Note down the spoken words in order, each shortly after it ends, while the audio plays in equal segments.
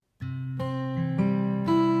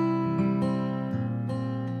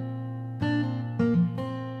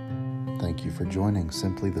you for joining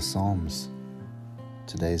Simply the Psalms.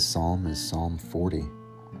 Today's psalm is Psalm 40,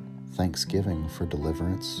 Thanksgiving for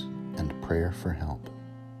Deliverance and Prayer for Help.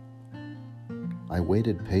 I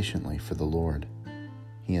waited patiently for the Lord.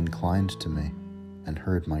 He inclined to me and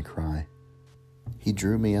heard my cry. He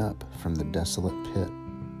drew me up from the desolate pit,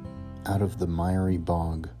 out of the miry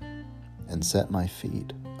bog, and set my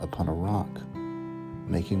feet upon a rock,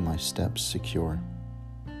 making my steps secure.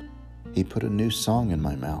 He put a new song in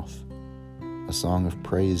my mouth, a song of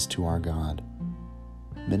praise to our God.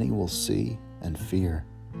 Many will see and fear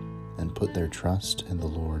and put their trust in the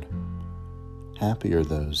Lord. Happy are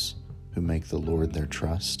those who make the Lord their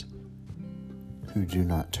trust, who do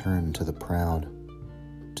not turn to the proud,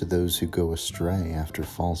 to those who go astray after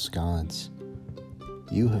false gods.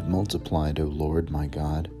 You have multiplied, O Lord my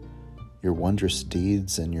God, your wondrous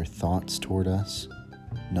deeds and your thoughts toward us.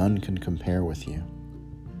 None can compare with you.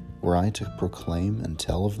 Were I to proclaim and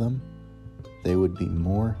tell of them, they would be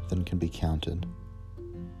more than can be counted.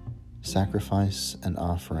 Sacrifice and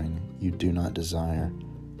offering you do not desire,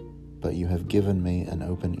 but you have given me an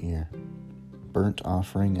open ear. Burnt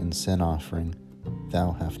offering and sin offering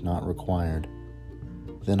thou hast not required.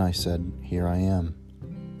 Then I said, Here I am.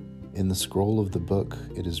 In the scroll of the book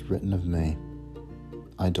it is written of me,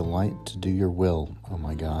 I delight to do your will, O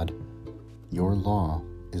my God. Your law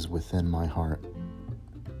is within my heart.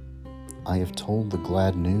 I have told the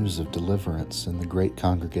glad news of deliverance in the great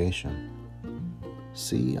congregation.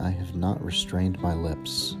 See, I have not restrained my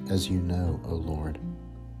lips, as you know, O Lord.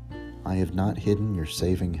 I have not hidden your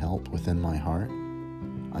saving help within my heart.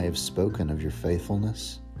 I have spoken of your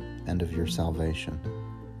faithfulness and of your salvation.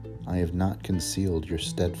 I have not concealed your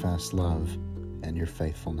steadfast love and your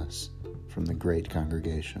faithfulness from the great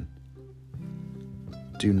congregation.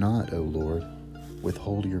 Do not, O Lord,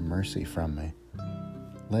 withhold your mercy from me.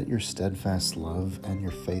 Let your steadfast love and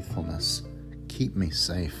your faithfulness keep me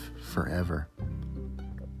safe forever.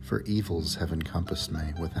 For evils have encompassed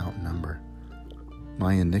me without number.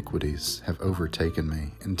 My iniquities have overtaken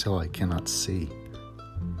me until I cannot see.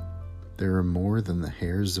 There are more than the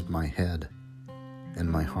hairs of my head, and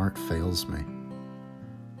my heart fails me.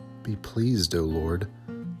 Be pleased, O Lord,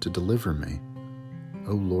 to deliver me.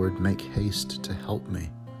 O Lord, make haste to help me.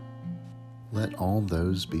 Let all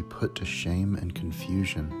those be put to shame and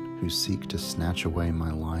confusion who seek to snatch away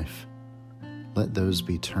my life. Let those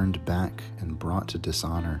be turned back and brought to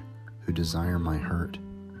dishonor who desire my hurt.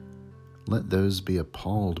 Let those be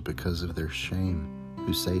appalled because of their shame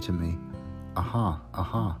who say to me, Aha,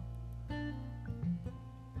 aha.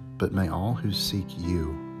 But may all who seek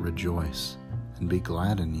you rejoice and be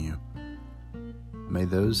glad in you. May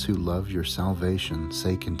those who love your salvation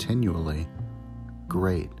say continually,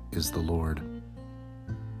 Great is the Lord.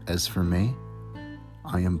 As for me,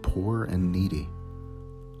 I am poor and needy,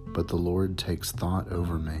 but the Lord takes thought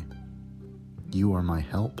over me. You are my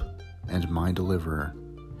help and my deliverer.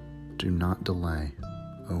 Do not delay,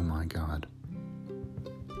 O my God.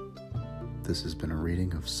 This has been a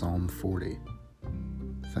reading of Psalm 40.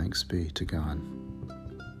 Thanks be to God.